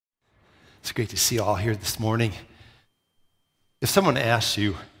It's great to see you all here this morning. If someone asks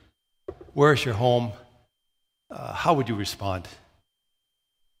you, where's your home? How would you respond?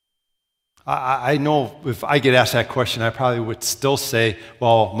 I know if I get asked that question, I probably would still say,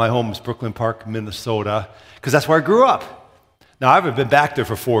 well, my home is Brooklyn Park, Minnesota, because that's where I grew up. Now, I haven't been back there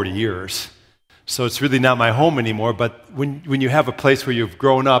for 40 years, so it's really not my home anymore, but when you have a place where you've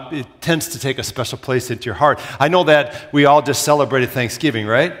grown up, it tends to take a special place into your heart. I know that we all just celebrated Thanksgiving,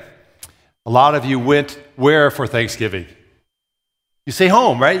 right? A lot of you went where for Thanksgiving? You say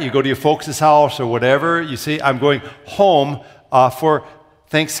home, right? You go to your folks' house or whatever. You say, I'm going home for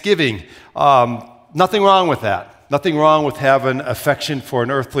Thanksgiving. Nothing wrong with that. Nothing wrong with having affection for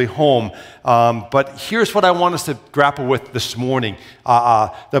an earthly home. But here's what I want us to grapple with this morning.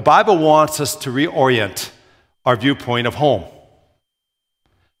 The Bible wants us to reorient our viewpoint of home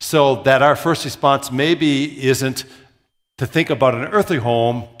so that our first response maybe isn't to think about an earthly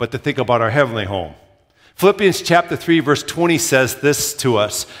home, but to think about our heavenly home. Philippians chapter 3, verse 20 says this to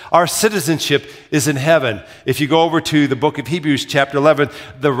us. Our citizenship is in heaven. If you go over to the book of Hebrews chapter 11,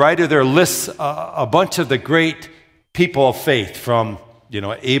 the writer there lists a bunch of the great people of faith from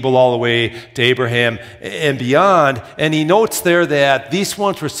Abel all the way to Abraham and beyond. And he notes there that these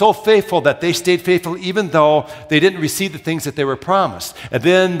ones were so faithful that they stayed faithful even though they didn't receive the things that they were promised. And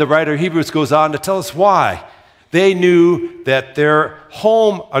then the writer of Hebrews goes on to tell us why. They knew that their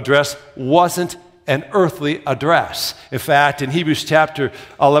home address wasn't an earthly address. In fact, in Hebrews chapter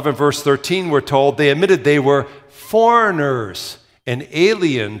 11, verse 13, we're told they admitted they were foreigners and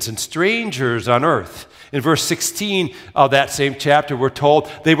aliens and strangers on earth. In verse 16 of that same chapter, we're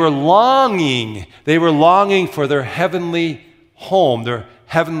told they were longing for their heavenly home, their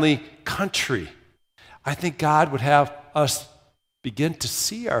heavenly country. I think God would have us begin to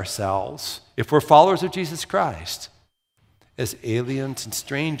see ourselves, if we're followers of Jesus Christ, as aliens and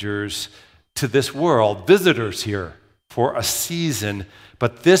strangers to this world, visitors here for a season.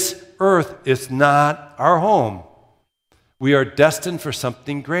 But this earth is not our home. We are destined for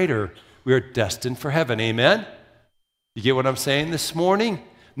something greater. We are destined for heaven. Amen? You get what I'm saying this morning?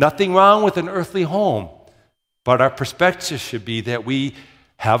 Nothing wrong with an earthly home, but our perspective should be that we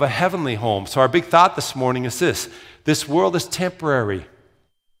have a heavenly home. So our big thought this morning is this. This world is temporary.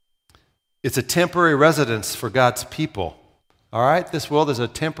 It's a temporary residence for God's people. All right? This world is a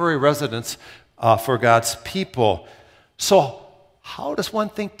temporary residence for God's people. So how does one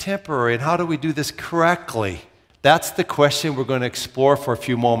think temporary, and how do we do this correctly? That's the question we're going to explore for a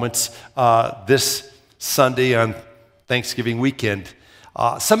few moments this Sunday on Thanksgiving weekend.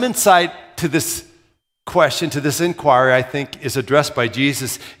 Some insight to this question, to this inquiry, I think, is addressed by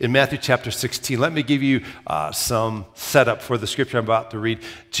Jesus in Matthew chapter 16. Let me give you some setup for the scripture I'm about to read.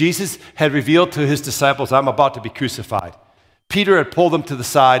 Jesus had revealed to his disciples, I'm about to be crucified. Peter had pulled him to the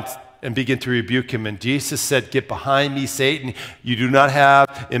side and began to rebuke him. And Jesus said, get behind me, Satan. You do not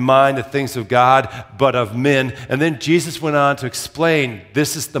have in mind the things of God, but of men. And then Jesus went on to explain,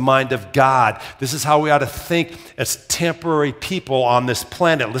 this is the mind of God. This is how we ought to think as temporary people on this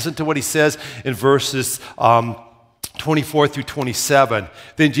planet. Listen to what he says in verses 24 through 27.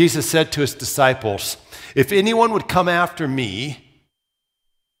 Then Jesus said to his disciples, if anyone would come after me,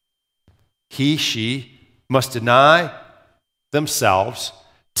 she must deny themselves,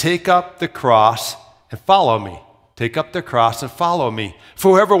 take up the cross and follow me. Take up the cross and follow me.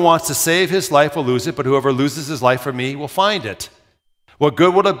 For whoever wants to save his life will lose it, but whoever loses his life for me will find it. What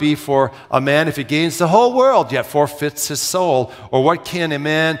good will it be for a man if he gains the whole world yet forfeits his soul? Or what can a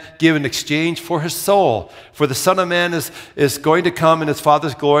man give in exchange for his soul? For the Son of Man is going to come in his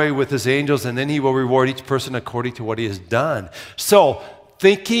Father's glory with his angels, and then he will reward each person according to what he has done. So,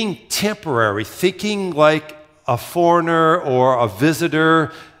 thinking temporary, thinking like a foreigner or a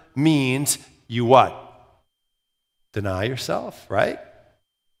visitor means you what? Deny yourself, right?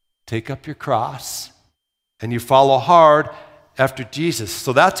 Take up your cross and you follow hard after Jesus.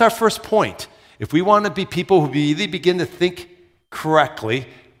 So that's our first point. If we want to be people who really begin to think correctly,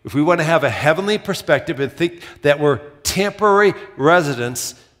 if we want to have a heavenly perspective and think that we're temporary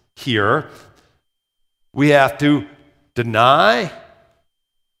residents here, we have to deny,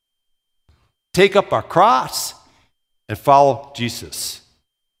 take up our cross, and follow Jesus.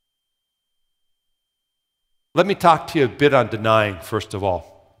 Let me talk to you a bit on denying, first of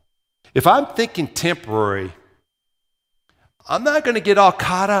all. If I'm thinking temporary, I'm not going to get all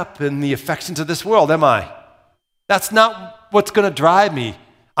caught up in the affections of this world, am I? That's not what's going to drive me.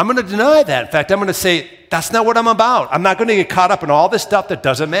 I'm going to deny that. In fact, I'm going to say, that's not what I'm about. I'm not going to get caught up in all this stuff that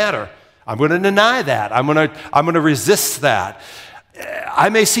doesn't matter. I'm going to deny that. I'm going to resist that. I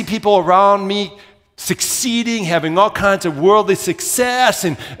may see people around me succeeding, having all kinds of worldly success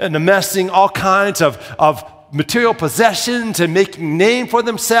and amassing all kinds of material possessions and making a name for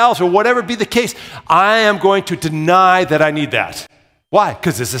themselves or whatever be the case, I am going to deny that I need that. Why?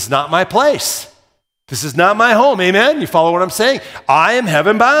 Because this is not my place. This is not my home, amen? You follow what I'm saying? I am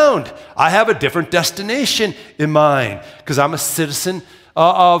heaven bound. I have a different destination in mind because I'm a citizen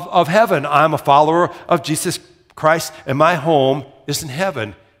of heaven. I'm a follower of Jesus Christ, and my home is in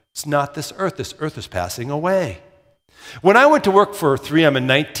heaven. It's not this earth. This earth is passing away. When I went to work for 3M in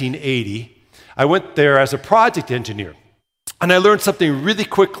 1980, I went there as a project engineer, and I learned something really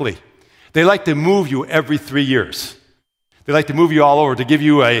quickly. They like to move you every 3 years. They like to move you all over to give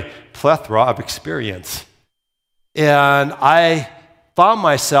you a plethora of experience. And I found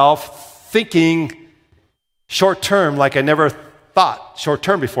myself thinking short term like I never thought short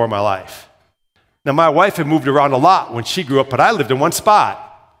term before in my life. Now, my wife had moved around a lot when she grew up, but I lived in one spot.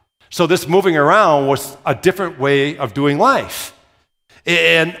 So this moving around was a different way of doing life.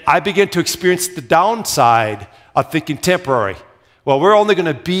 And I began to experience the downside of thinking temporary. Well, we're only going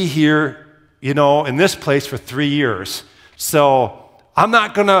to be here, in this place for 3 years. So I'm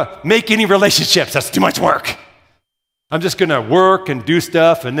not going to make any relationships. That's too much work. I'm just going to work and do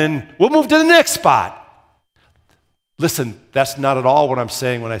stuff, and then we'll move to the next spot. Listen, that's not at all what I'm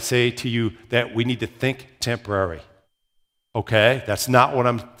saying when I say to you that we need to think temporary. Okay? That's not what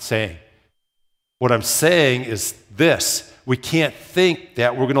I'm saying. What I'm saying is this. We can't think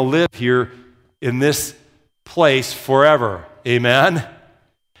that we're going to live here in this place forever. Amen?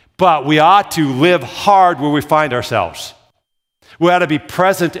 But we ought to live hard where we find ourselves. We ought to be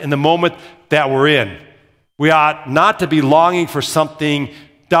present in the moment that we're in. We ought not to be longing for something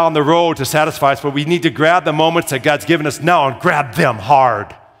down the road to satisfy us, but we need to grab the moments that God's given us now and grab them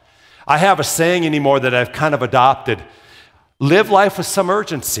hard. I have a saying anymore that I've kind of adopted. Live life with some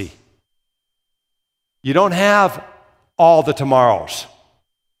urgency. You don't have all the tomorrows.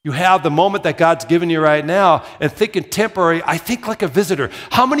 You have the moment that God's given you right now, and thinking temporary, I think like a visitor.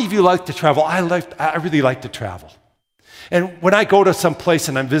 How many of you like to travel? I really like to travel. And when I go to some place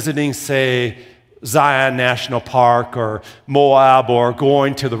and I'm visiting, say, Zion National Park or Moab or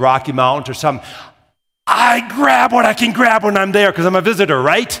going to the Rocky Mountains or something, I grab what I can grab when I'm there because I'm a visitor,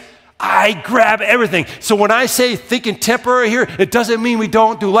 right? I grab everything. So when I say thinking temporary here, it doesn't mean we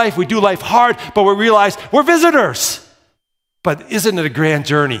don't do life. We do life hard, but we realize we're visitors. But isn't it a grand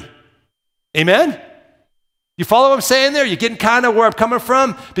journey? Amen? You follow what I'm saying there? You're getting kind of where I'm coming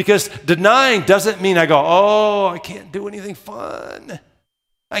from? Because denying doesn't mean I go, oh, I can't do anything fun.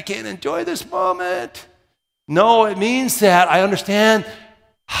 I can't enjoy this moment. No, it means that I understand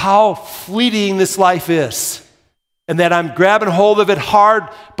how fleeting this life is and that I'm grabbing hold of it hard,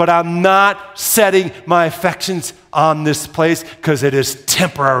 but I'm not setting my affections on this place because it is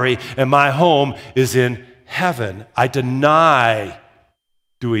temporary and my home is in heaven. I deny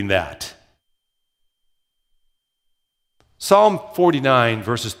doing that. Psalm 49,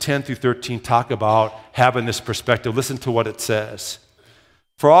 verses 10 through 13 talk about having this perspective. Listen to what it says.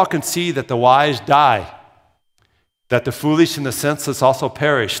 For all can see that the wise die, that the foolish and the senseless also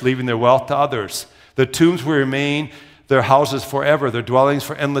perish, leaving their wealth to others. Their tombs will remain their houses forever, their dwellings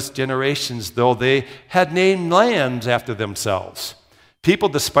for endless generations, though they had named lands after themselves. People,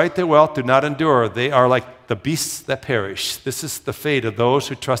 despite their wealth, do not endure. They are like the beasts that perish. This is the fate of those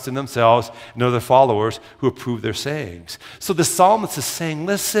who trust in themselves and other followers who approve their sayings. So the psalmist is saying,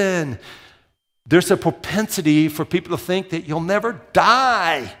 listen, there's a propensity for people to think that you'll never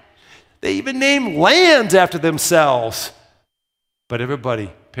die. They even name lands after themselves. But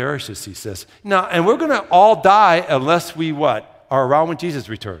everybody perishes, he says. Now, and we're going to all die unless we what? Are around when Jesus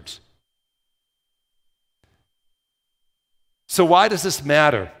returns. So why does this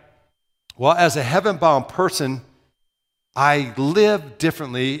matter? Well, as a heaven-bound person, I live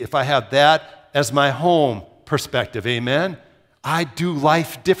differently if I have that as my home perspective, amen? I do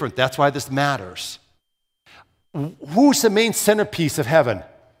life different. That's why this matters. Who's the main centerpiece of heaven?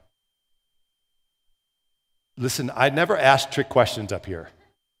 Listen, I never ask trick questions up here.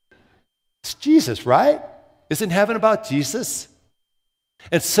 It's Jesus, right? Isn't heaven about Jesus?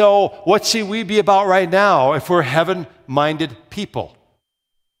 And so what should we be about right now if we're heaven-minded people?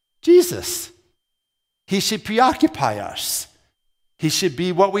 Jesus. He should preoccupy us. He should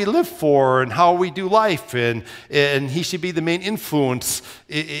be what we live for and how we do life, and he should be the main influence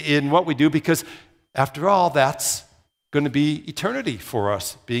in what we do because, after all, that's going to be eternity for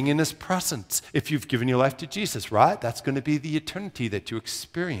us, being in his presence. If you've given your life to Jesus, right? That's going to be the eternity that you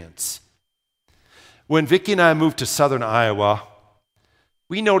experience. When Vicki and I moved to southern Iowa,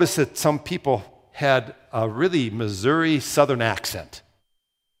 we noticed that some people had a really Missouri southern accent.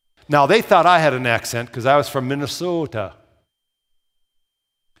 Now, they thought I had an accent because I was from Minnesota.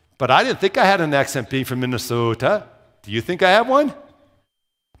 But I didn't think I had an accent being from Minnesota. Do you think I have one?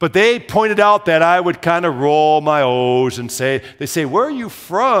 But they pointed out that I would kind of roll my O's and they say, where are you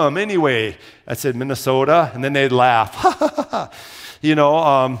from anyway? I said, Minnesota. And then they'd laugh.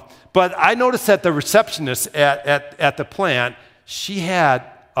 But I noticed that the receptionist at the plant, she had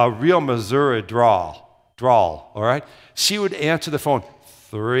a real Missouri drawl, all right? She would answer the phone,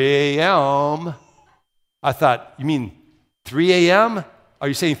 3 a.m. I thought, you mean 3 a.m.? Are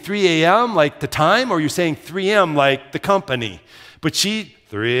you saying 3 a.m. like the time, or are you saying 3 a.m. like the company? But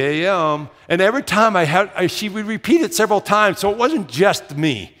 3 a.m. And every time she would repeat it several times, so it wasn't just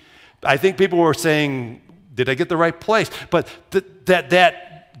me. I think people were saying, did I get the right place? But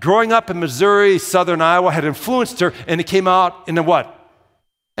that growing up in Missouri, southern Iowa had influenced her, and it came out in what?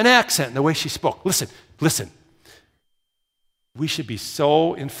 An accent, in the way she spoke. Listen. We should be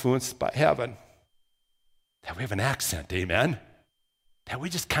so influenced by heaven that we have an accent, amen? That we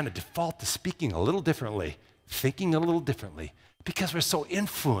just kind of default to speaking a little differently, thinking a little differently, because we're so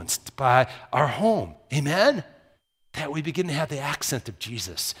influenced by our home, amen? That we begin to have the accent of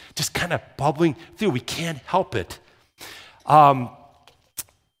Jesus just kind of bubbling through. We can't help it.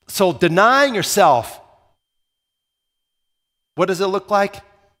 So denying yourself, what does it look like?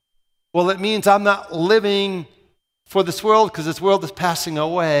 Well, it means I'm not living for this world because this world is passing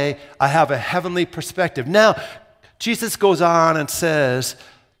away. I have a heavenly perspective. Now, Jesus goes on and says,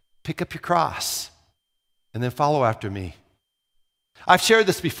 pick up your cross and then follow after me. I've shared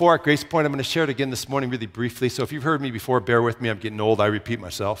this before at Grace Point. I'm going to share it again this morning really briefly. So if you've heard me before, bear with me. I'm getting old. I repeat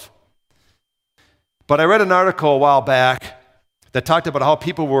myself. But I read an article a while back that talked about how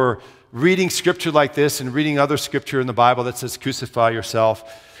people were reading scripture like this and reading other scripture in the Bible that says crucify yourself.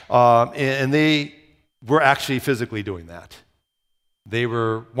 And they were actually physically doing that. They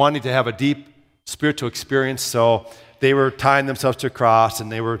were wanting to have a deep spiritual experience, so they were tying themselves to a cross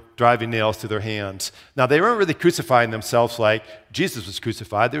and they were driving nails through their hands. Now, they weren't really crucifying themselves like Jesus was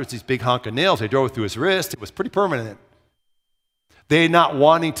crucified. There was these big hunk of nails. They drove through his wrist. It was pretty permanent. They, not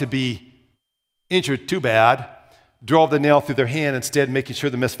wanting to be injured too bad, drove the nail through their hand, instead making sure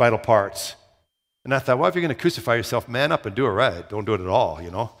they missed vital parts. And I thought, well, if you're going to crucify yourself, man up and do it right. Don't do it at all,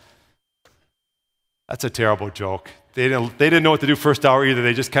 That's a terrible joke. They didn't know what to do first hour either.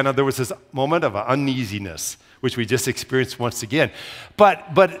 They just there was this moment of uneasiness, which we just experienced once again.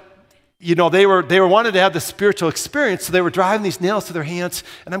 But they were wanting to have the spiritual experience, so they were driving these nails to their hands,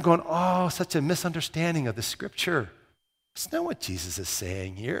 and I'm going, oh, such a misunderstanding of the scripture. That's not what Jesus is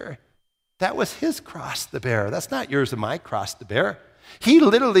saying here. That was his cross to bear. That's not yours and my cross to bear. He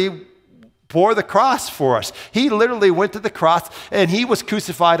literally bore the cross for us. He literally went to the cross and he was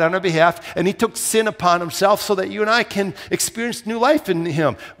crucified on our behalf, and he took sin upon himself so that you and I can experience new life in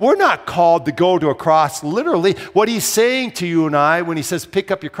him. We're not called to go to a cross literally. What he's saying to you and I when he says pick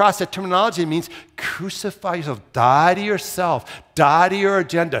up your cross, that terminology means crucify yourself, die to yourself, die to your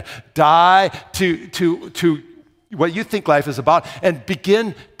agenda, die to what you think life is about, and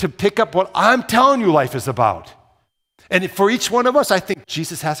begin to pick up what I'm telling you life is about. And for each one of us, I think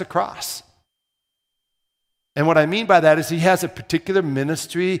Jesus has a cross. And what I mean by that is he has a particular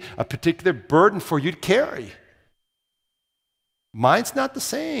ministry, a particular burden for you to carry. Mine's not the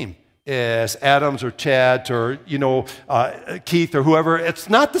same as Adam's or Chad's or, Keith or whoever. It's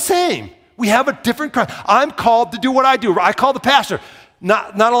not the same. We have a different cross. I'm called to do what I do. I call the pastor.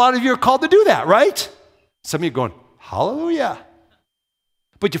 Not a lot of you are called to do that, right? Some of you are going, hallelujah.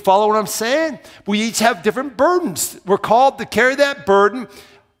 But you follow what I'm saying? We each have different burdens. We're called to carry that burden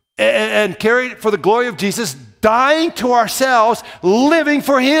and carry it for the glory of Jesus, dying to ourselves, living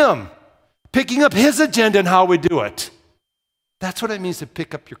for him, picking up his agenda and how we do it. That's what it means to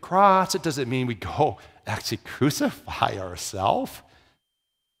pick up your cross. It doesn't mean we go actually crucify ourselves.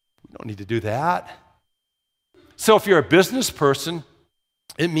 We don't need to do that. So if you're a business person,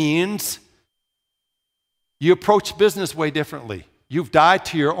 it means you approach business way differently. You've died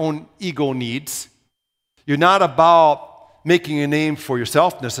to your own ego needs. You're not about making a name for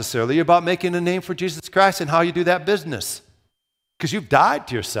yourself necessarily. You're about making a name for Jesus Christ and how you do that business. Because you've died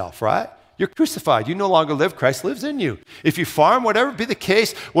to yourself, right? You're crucified. You no longer live. Christ lives in you. If you farm, whatever be the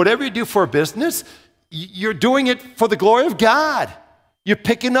case, whatever you do for a business, you're doing it for the glory of God. You're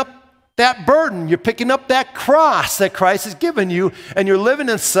picking up that burden. You're picking up that cross that Christ has given you, and you're living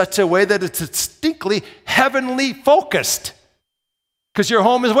in such a way that it's distinctly heavenly focused. Because your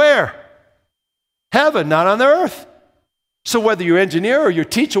home is where? Heaven, not on the earth. So whether you're engineer or you're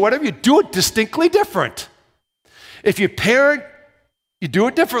teacher, whatever, you do it distinctly different. If you parent, you do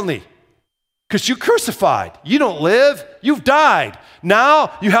it differently. Because you crucified. You don't live. You've died.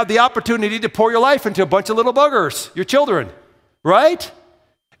 Now you have the opportunity to pour your life into a bunch of little buggers, your children, right?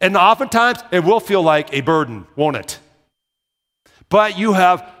 And oftentimes it will feel like a burden, won't it? But you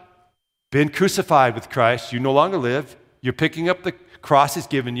have been crucified with Christ. You no longer live. You're picking up the cross He's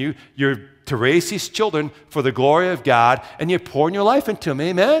given you. You're to raise these children for the glory of God, and you're pouring your life into them.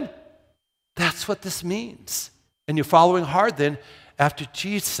 Amen? That's what this means. And you're following hard then after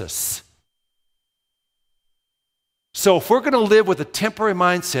Jesus. So if we're going to live with a temporary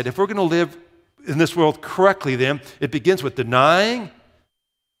mindset, if we're going to live in this world correctly, then it begins with denying,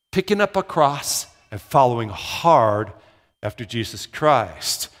 picking up a cross, and following hard after Jesus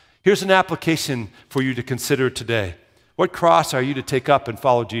Christ. Here's an application for you to consider today. What cross are you to take up and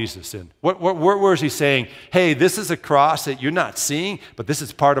follow Jesus in? Where is He saying, hey, this is a cross that you're not seeing, but this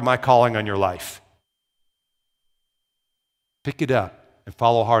is part of my calling on your life? Pick it up and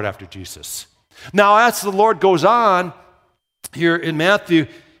follow hard after Jesus. Now, as the Lord goes on here in Matthew,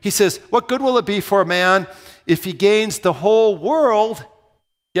 He says, what good will it be for a man if he gains the whole world,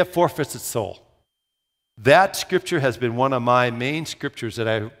 yet forfeits his soul? That scripture has been one of my main scriptures that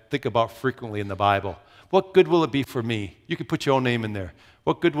I think about frequently in the Bible. What good will it be for me? You can put your own name in there.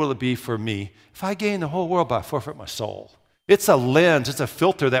 What good will it be for me if I gain the whole world but I forfeit my soul? It's a lens, it's a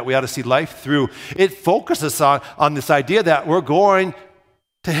filter that we ought to see life through. It focuses on this idea that we're going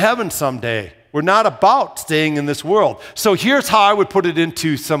to heaven someday. We're not about staying in this world. So here's how I would put it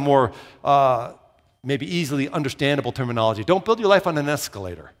into some more maybe easily understandable terminology. Don't build your life on an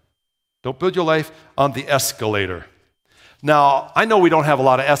escalator. Don't build your life on the escalator. Now, I know we don't have a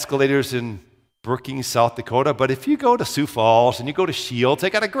lot of escalators in Brookings, South Dakota, but if you go to Sioux Falls and you go to Shields,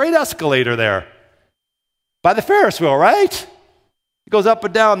 they got a great escalator there by the Ferris wheel, right? It goes up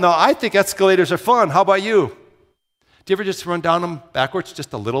and down. Now, I think escalators are fun. How about you? Do you ever just run down them backwards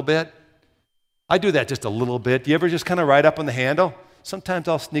just a little bit? I do that just a little bit. Do you ever just kind of ride up on the handle? Sometimes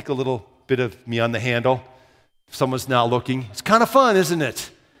I'll sneak a little bit of me on the handle if someone's not looking. It's kind of fun, isn't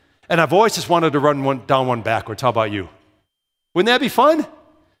it? And I've always just wanted to run down one backwards. How about you? Wouldn't that be fun?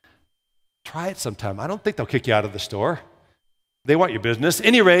 Try it sometime. I don't think they'll kick you out of the store. They want your business. At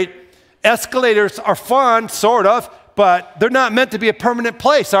any rate, escalators are fun, sort of, but they're not meant to be a permanent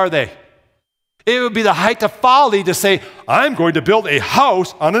place, are they? It would be the height of folly to say, I'm going to build a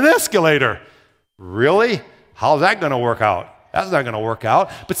house on an escalator. Really? How's that going to work out? That's not going to work out.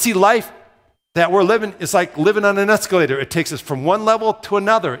 But see, life that we're living is like living on an escalator. It takes us from one level to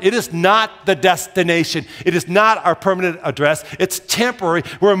another. It is not the destination. It is not our permanent address. It's temporary.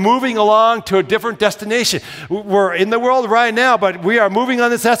 We're moving along to a different destination. We're in the world right now, but we are moving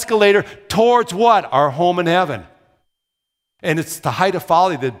on this escalator towards what? Our home in heaven. And it's the height of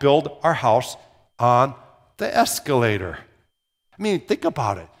folly to build our house on the escalator. I mean, think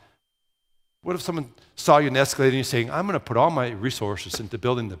about it. What if someone saw you in the escalator and you're saying, I'm going to put all my resources into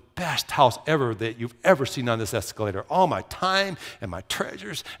building the best house ever that you've ever seen on this escalator. All my time and my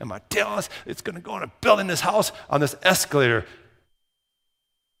treasures and my talents, it's going to go into building this house on this escalator.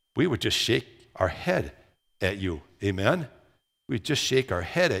 We would just shake our head at you. Amen? We'd just shake our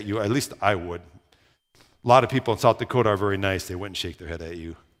head at you. At least I would. A lot of people in South Dakota are very nice. They wouldn't shake their head at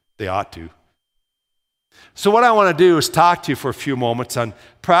you. They ought to. So what I want to do is talk to you for a few moments on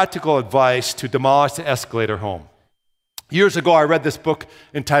practical advice to demolish the escalator home. Years ago, I read this book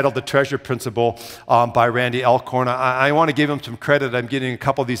entitled The Treasure Principle by Randy Alcorn. I want to give him some credit. I'm getting a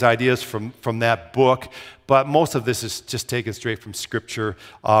couple of these ideas from that book, but most of this is just taken straight from Scripture.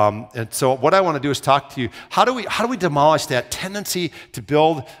 And so what I want to do is talk to you, how do we demolish that tendency to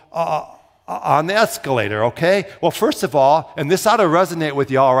build on the escalator, okay? Well, first of all, and this ought to resonate with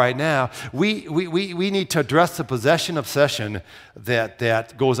you all right now, we need to address the possession obsession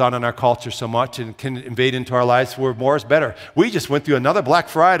that goes on in our culture so much and can invade into our lives where more is better. We just went through another Black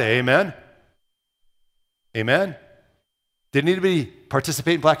Friday, amen? Amen? Did anybody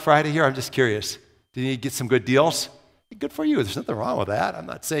participate in Black Friday here? I'm just curious. Did you get some good deals? Good for you. There's nothing wrong with that. I'm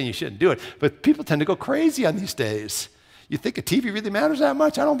not saying you shouldn't do it, but people tend to go crazy on these days. You think a TV really matters that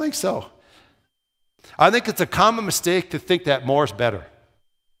much? I don't think so. I think it's a common mistake to think that more is better,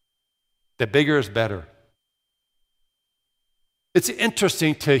 that bigger is better. It's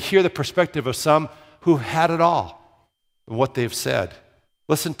interesting to hear the perspective of some who had it all and what they've said.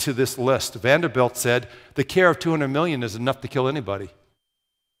 Listen to this list. Vanderbilt said, the care of 200 million is enough to kill anybody.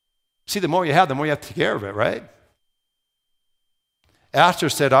 See, the more you have, the more you have to take care of it, right? Astor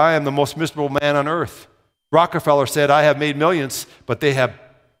said, I am the most miserable man on earth. Rockefeller said, I have made millions, but they have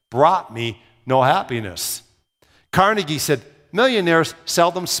brought me no happiness. Carnegie said, millionaires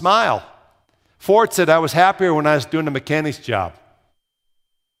seldom smile. Ford said, I was happier when I was doing a mechanic's job.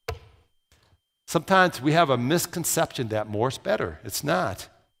 Sometimes we have a misconception that more is better. It's not.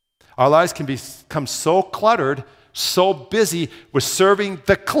 Our lives can become so cluttered, so busy with serving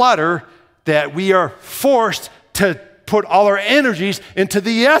the clutter that we are forced to put all our energies into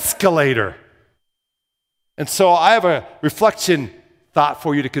the escalator. And so I have a reflection thought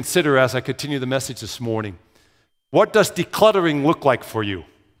for you to consider as I continue the message this morning. What does decluttering look like for you?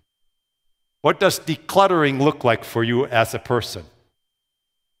 What does decluttering look like for you as a person?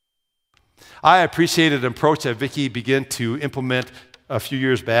 I appreciated an approach that Vicki began to implement a few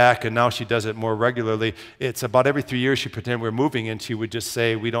years back, and now she does it more regularly. It's about every 3 years she pretended we were moving, and she would just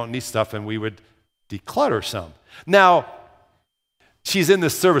say, we don't need stuff, and we would declutter some. Now, she's in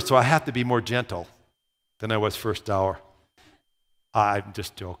this service, so I have to be more gentle than I was first hour. I'm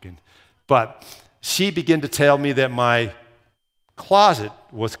just joking. But she began to tell me that my closet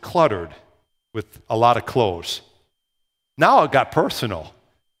was cluttered with a lot of clothes. Now it got personal.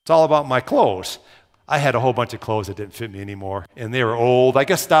 It's all about my clothes. I had a whole bunch of clothes that didn't fit me anymore, and they were old. I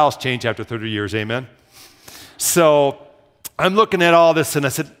guess styles change after 30 years, amen? So I'm looking at all this, and I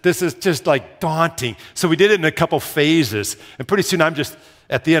said, this is just like daunting. So we did it in a couple phases, and pretty soon I'm just,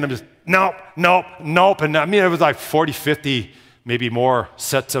 at the end, I'm just, nope. And I mean, it was like 40, 50, maybe more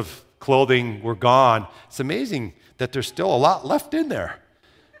sets of clothing were gone. It's amazing that there's still a lot left in there.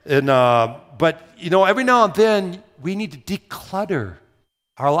 And but, every now and then, we need to declutter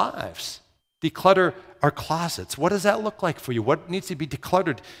our lives. Declutter our closets. What does that look like for you? What needs to be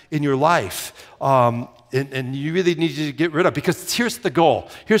decluttered in your life? And you really need to get rid of, because here's the goal.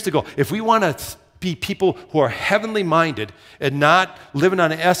 If we want to be people who are heavenly minded and not living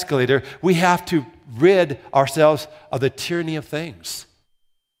on an escalator, we have to rid ourselves of the tyranny of things,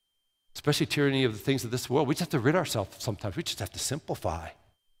 especially tyranny of the things of this world. We just have to rid ourselves sometimes. We just have to simplify.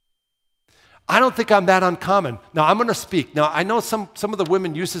 I don't think I'm that uncommon. Now, I'm going to speak. Now, I know some of the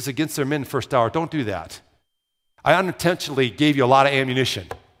women use this against their men first hour. Don't do that. I unintentionally gave you a lot of ammunition.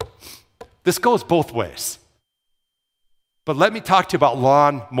 This goes both ways. But let me talk to you about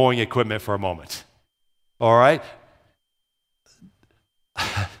lawn mowing equipment for a moment. All right?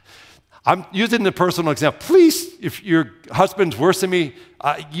 I'm using the personal example. Please, if your husband's worse than me,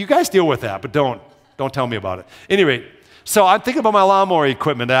 you guys deal with that, but don't tell me about it. Anyway, so I'm thinking about my lawnmower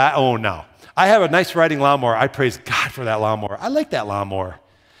equipment that I own now. I have a nice riding lawnmower. I praise God for that lawnmower. I like that lawnmower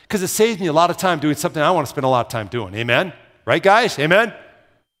because it saves me a lot of time doing something I want to spend a lot of time doing. Amen? Right, guys? Amen?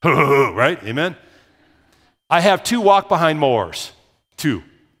 Right? Amen? I have 2 walk-behind mowers. 2.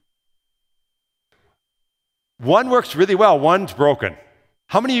 One works really well. One's broken.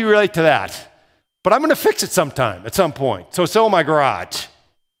 How many of you relate to that? But I'm going to fix it sometime, at some point. So in my garage.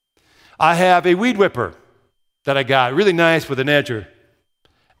 I have a weed whipper that I got, really nice with an edger.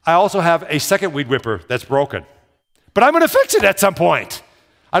 I also have a second weed whipper that's broken. But I'm going to fix it at some point.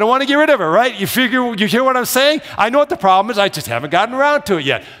 I don't want to get rid of it, right? You hear what I'm saying? I know what the problem is. I just haven't gotten around to it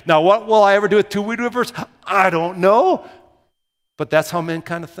yet. Now, what will I ever do with 2 weed whippers? I don't know. But that's how men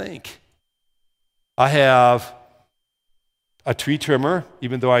kind of think. I have a tree trimmer,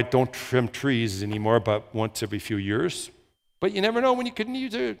 even though I don't trim trees anymore, but once every few years. But you never know when you can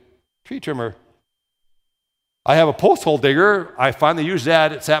use a tree trimmer. I have a post hole digger. I finally used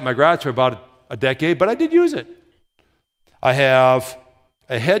that. It sat in my garage for about a decade, but I did use it. I have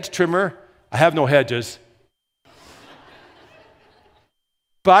a hedge trimmer. I have no hedges.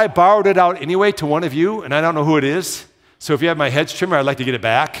 But I borrowed it out anyway to one of you, and I don't know who it is. So if you have my hedge trimmer, I'd like to get it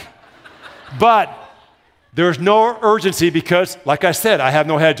back. But there's no urgency because, like I said, I have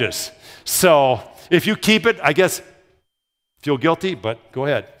no hedges. So if you keep it, I guess feel guilty, but go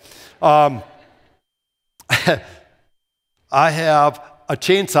ahead. I have a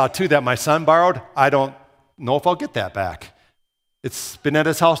chainsaw, too, that my son borrowed. I don't know if I'll get that back. It's been at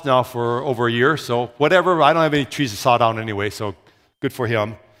his house now for over a year, so whatever. I don't have any trees to saw down anyway, so good for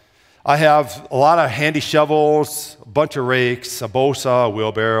him. I have a lot of handy shovels, a bunch of rakes, a bow saw, a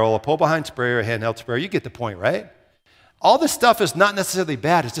wheelbarrow, a pull-behind sprayer, a handheld sprayer. You get the point, right? All this stuff is not necessarily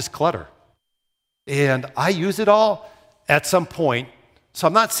bad. It's just clutter. And I use it all at some point. So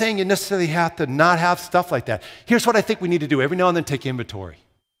I'm not saying you necessarily have to not have stuff like that. Here's what I think we need to do. Every now and then take inventory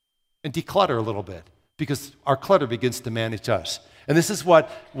and declutter a little bit because our clutter begins to manage us. And this is what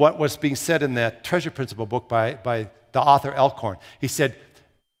was being said in that Treasure Principle book by the author Elkhorn. He said,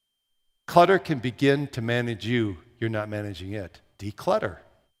 clutter can begin to manage you. You're not managing it. Declutter.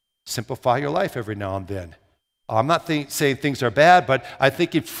 Simplify your life every now and then. I'm not saying things are bad, but I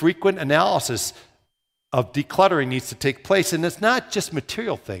think in frequent analysis, of decluttering needs to take place. And it's not just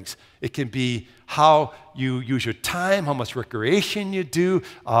material things. It can be how you use your time, how much recreation you do.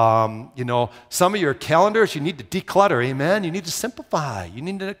 Some of your calendars, you need to declutter, amen? You need to simplify. You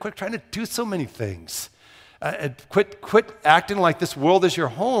need to quit trying to do so many things. Quit acting like this world is your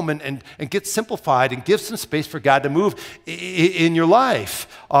home and get simplified and give some space for God to move in your life.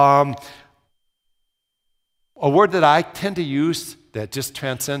 A word that I tend to use that just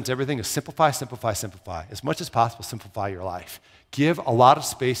transcends everything is simplify, simplify, simplify. As much as possible, simplify your life. Give a lot of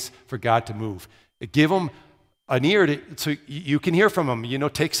space for God to move. Give Him an ear so you can hear from Him.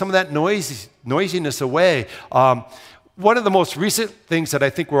 Take some of that noisiness away. One of the most recent things that I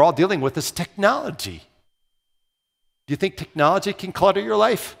think we're all dealing with is technology. Do you think technology can clutter your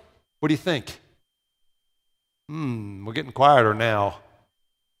life? What do you think? We're getting quieter now.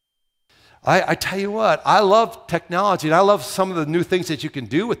 I tell you what, I love technology, and I love some of the new things that you can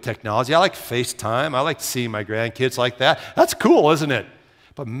do with technology. I like FaceTime. I like seeing my grandkids like that. That's cool, isn't it?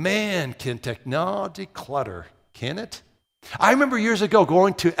 But man, can technology clutter, can it? I remember years ago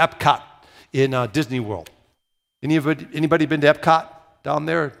going to Epcot in Disney World. Anybody been to Epcot down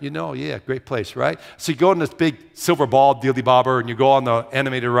there? Yeah, great place, right? So you go on this big silver ball dealy bobber, and you go on the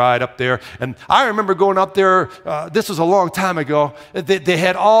animated ride up there. And I remember going up there, this was a long time ago. They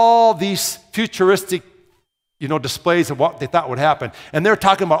had all these futuristic, displays of what they thought would happen. And they're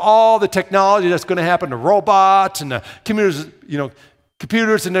talking about all the technology that's going to happen to robots and the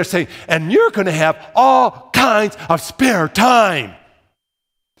computers, and they're saying, and you're going to have all kinds of spare time.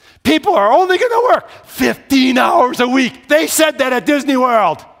 People are only going to work 15 hours a week. They said that at Disney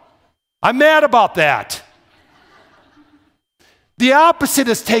World. I'm mad about that. The opposite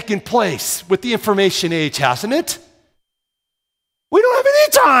has taken place with the information age, hasn't it? We don't have any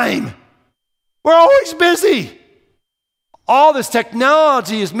time. We're always busy. All this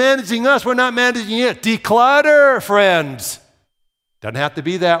technology is managing us. We're not managing it. Declutter, friends. Doesn't have to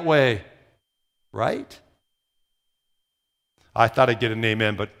be that way, right? I thought I'd get an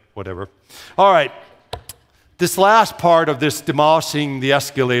amen, but whatever. All right. This last part of this demolishing the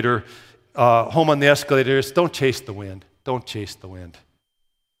escalator, home on the escalator, is don't chase the wind. Don't chase the wind.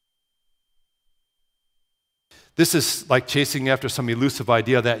 This is like chasing after some elusive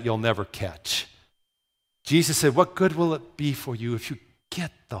idea that you'll never catch. Jesus said, what good will it be for you if you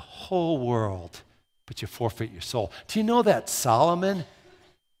get the whole world, but you forfeit your soul? Do you know that Solomon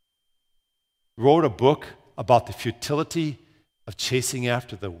wrote a book about the futility of chasing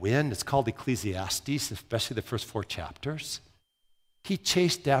after the wind? It's called Ecclesiastes, especially the first 4 chapters. He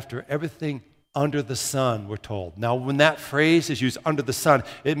chased after everything under the sun, we're told. Now, when that phrase is used, under the sun,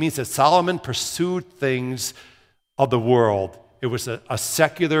 it means that Solomon pursued things of the world. It was a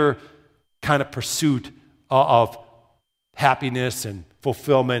secular kind of pursuit of happiness and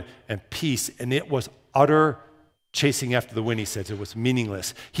fulfillment and peace, and it was utter chasing after the wind, he says. It was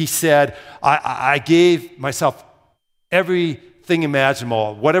meaningless. He said, I gave myself everything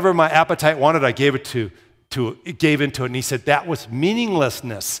imaginable. Whatever my appetite wanted, I gave it gave into it. And he said that was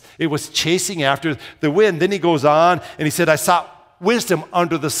meaninglessness. It was chasing after the wind. Then he goes on and he said, I sought wisdom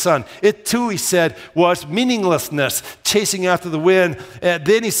under the sun. It too, he said, was meaninglessness, chasing after the wind. And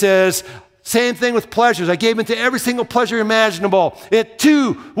then he says, same thing with pleasures. I gave into every single pleasure imaginable. It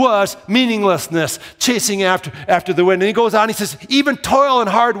too was meaninglessness, chasing after the wind. And he goes on, he says, even toil and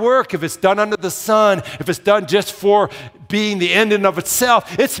hard work, if it's done under the sun, if it's done just for being the end in of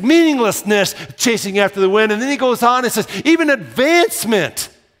itself, it's meaninglessness, chasing after the wind. And then he goes on and says, even advancement,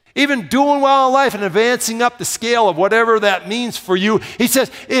 even doing well in life and advancing up the scale of whatever that means for you. He says,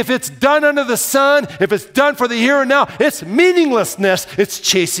 if it's done under the sun, if it's done for the here and now, it's meaninglessness. It's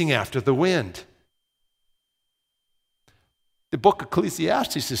chasing after the wind. The book of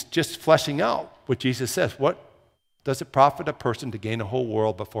Ecclesiastes is just fleshing out what Jesus says. What does it profit a person to gain a whole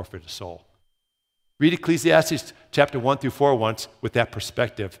world but forfeit a soul? Read Ecclesiastes chapter 1 through 4 once with that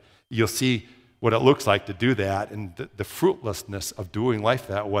perspective. You'll see what it looks like to do that and the fruitlessness of doing life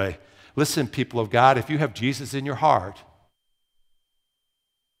that way. Listen, people of God, if you have Jesus in your heart,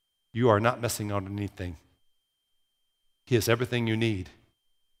 you are not missing out on anything. He has everything you need.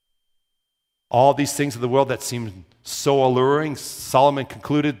 All these things of the world that seem so alluring, Solomon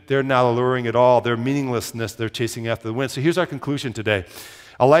concluded, they're not alluring at all. They're meaninglessness. They're chasing after the wind. So here's our conclusion today.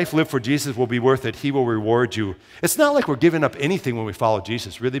 A life lived for Jesus will be worth it. He will reward you. It's not like we're giving up anything when we follow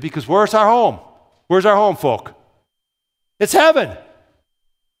Jesus, really, because where's our home? Where's our home, folk? It's heaven.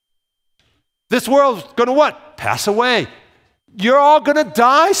 This world's going to what? Pass away. You're all going to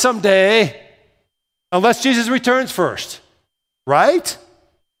die someday unless Jesus returns first, right?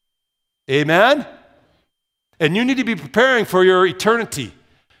 Amen? And you need to be preparing for your eternity,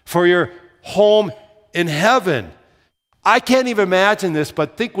 for your home in heaven. I can't even imagine this,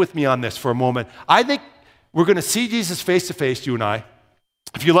 but think with me on this for a moment. I think we're going to see Jesus face to face, you and I.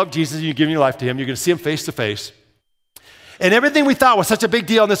 If you love Jesus and you're giving your life to him, you're going to see him face to face. And everything we thought was such a big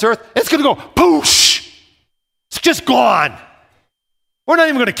deal on this earth, it's going to go poosh. It's just gone. We're not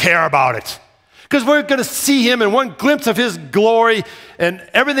even going to care about it because we're going to see him in one glimpse of his glory, and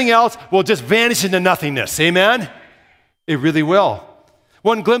everything else will just vanish into nothingness. Amen? It really will.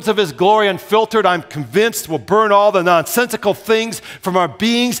 One glimpse of his glory unfiltered, I'm convinced, will burn all the nonsensical things from our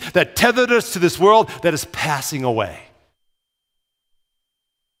beings that tethered us to this world that is passing away.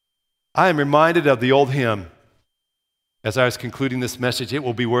 I am reminded of the old hymn as I was concluding this message, it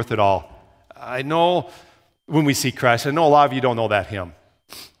will be worth it all. I know when we see Christ, I know a lot of you don't know that hymn.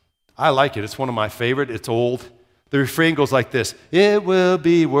 I like it. It's one of my favorite. It's old. The refrain goes like this: it will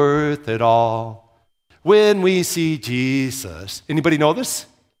be worth it all when we see Jesus. Anybody know this?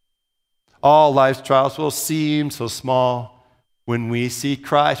 All life's trials will seem so small when we see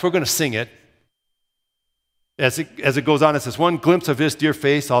Christ. We're going to sing it. As it goes on, it says, one glimpse of his dear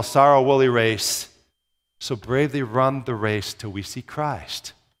face, all sorrow will erase. So bravely run the race till we see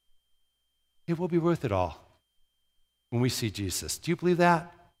Christ. It will be worth it all when we see Jesus. Do you believe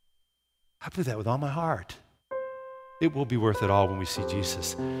that? I believe that with all my heart. It will be worth it all when we see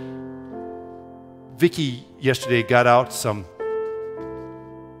Jesus. Vicki yesterday got out some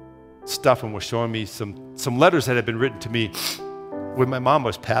stuff and was showing me some letters that had been written to me when my mom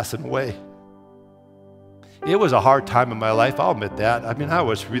was passing away. It was a hard time in my life, I'll admit that. I mean, I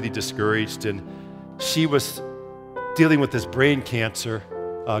was really discouraged, and she was dealing with this brain cancer,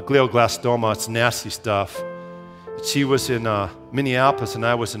 glioblastoma. It's nasty stuff. She was in Minneapolis, and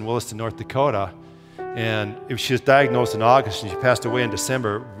I was in Williston, North Dakota. And she was diagnosed in August, and she passed away in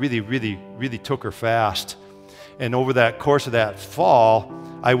December. Really took her fast. And over that course of that fall,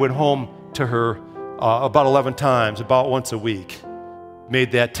 I went home to her about 11 times, about once a week.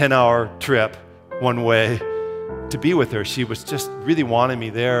 Made that 10-hour trip one way to be with her. She was just really wanting me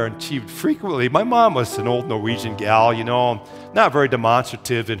there, and she frequently, my mom was an old Norwegian gal, you know, not very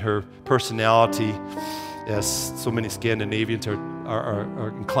demonstrative in her personality, as so many Scandinavians are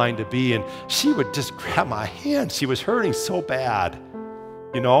inclined to be, and she would just grab my hand. She was hurting so bad,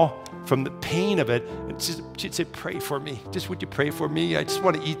 you know, from the pain of it, and she'd say, pray for me. Just would you pray for me? I just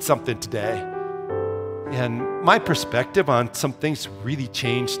want to eat something today. And my perspective on some things really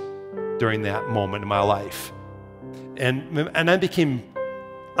changed during that moment in my life. And I became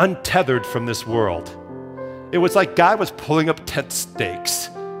untethered from this world. It was like God was pulling up tent stakes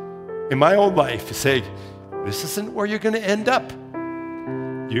in my own life to say, this isn't where you're going to end up.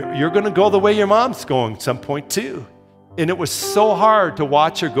 You're going to go the way your mom's going at some point too. And it was so hard to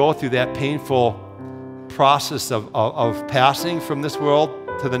watch her go through that painful process of passing from this world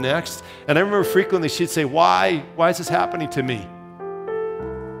to the next. And I remember frequently she'd say, why is this happening to me?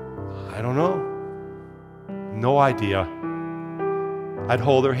 I don't know. No idea. I'd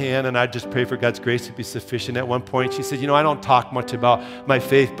hold her hand and I'd just pray for God's grace to be sufficient. At one point, she said, you know, I don't talk much about my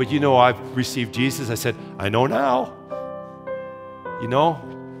faith, but you know, I've received Jesus. I said, I know now. You know,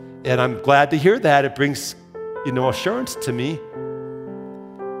 and I'm glad to hear that. It brings, you know, assurance to me.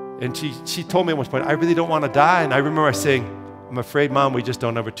 And she told me at one point, I really don't want to die. And I remember saying, I'm afraid, Mom, we just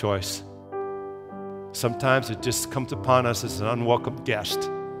don't have a choice. Sometimes it just comes upon us as an unwelcome guest.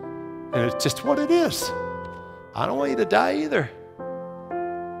 And it's just what it is. I don't want you to die either.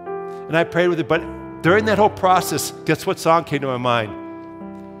 And I prayed with it, but during that whole process, guess what song came to my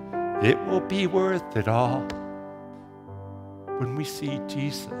mind? It will be worth it all when we see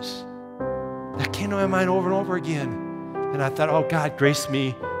Jesus. That came to my mind over and over again. And I thought, oh God, grace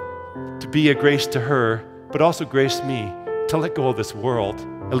me to be a grace to her, but also grace me to let go of this world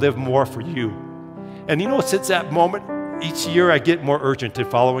and live more for you. And you know, since that moment, each year I get more urgent in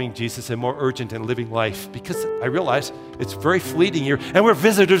following Jesus and more urgent in living life, because I realize it's very fleeting here, and we're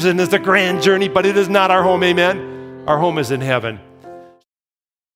visitors and it's a grand journey, but it is not our home, amen? Our home is in heaven.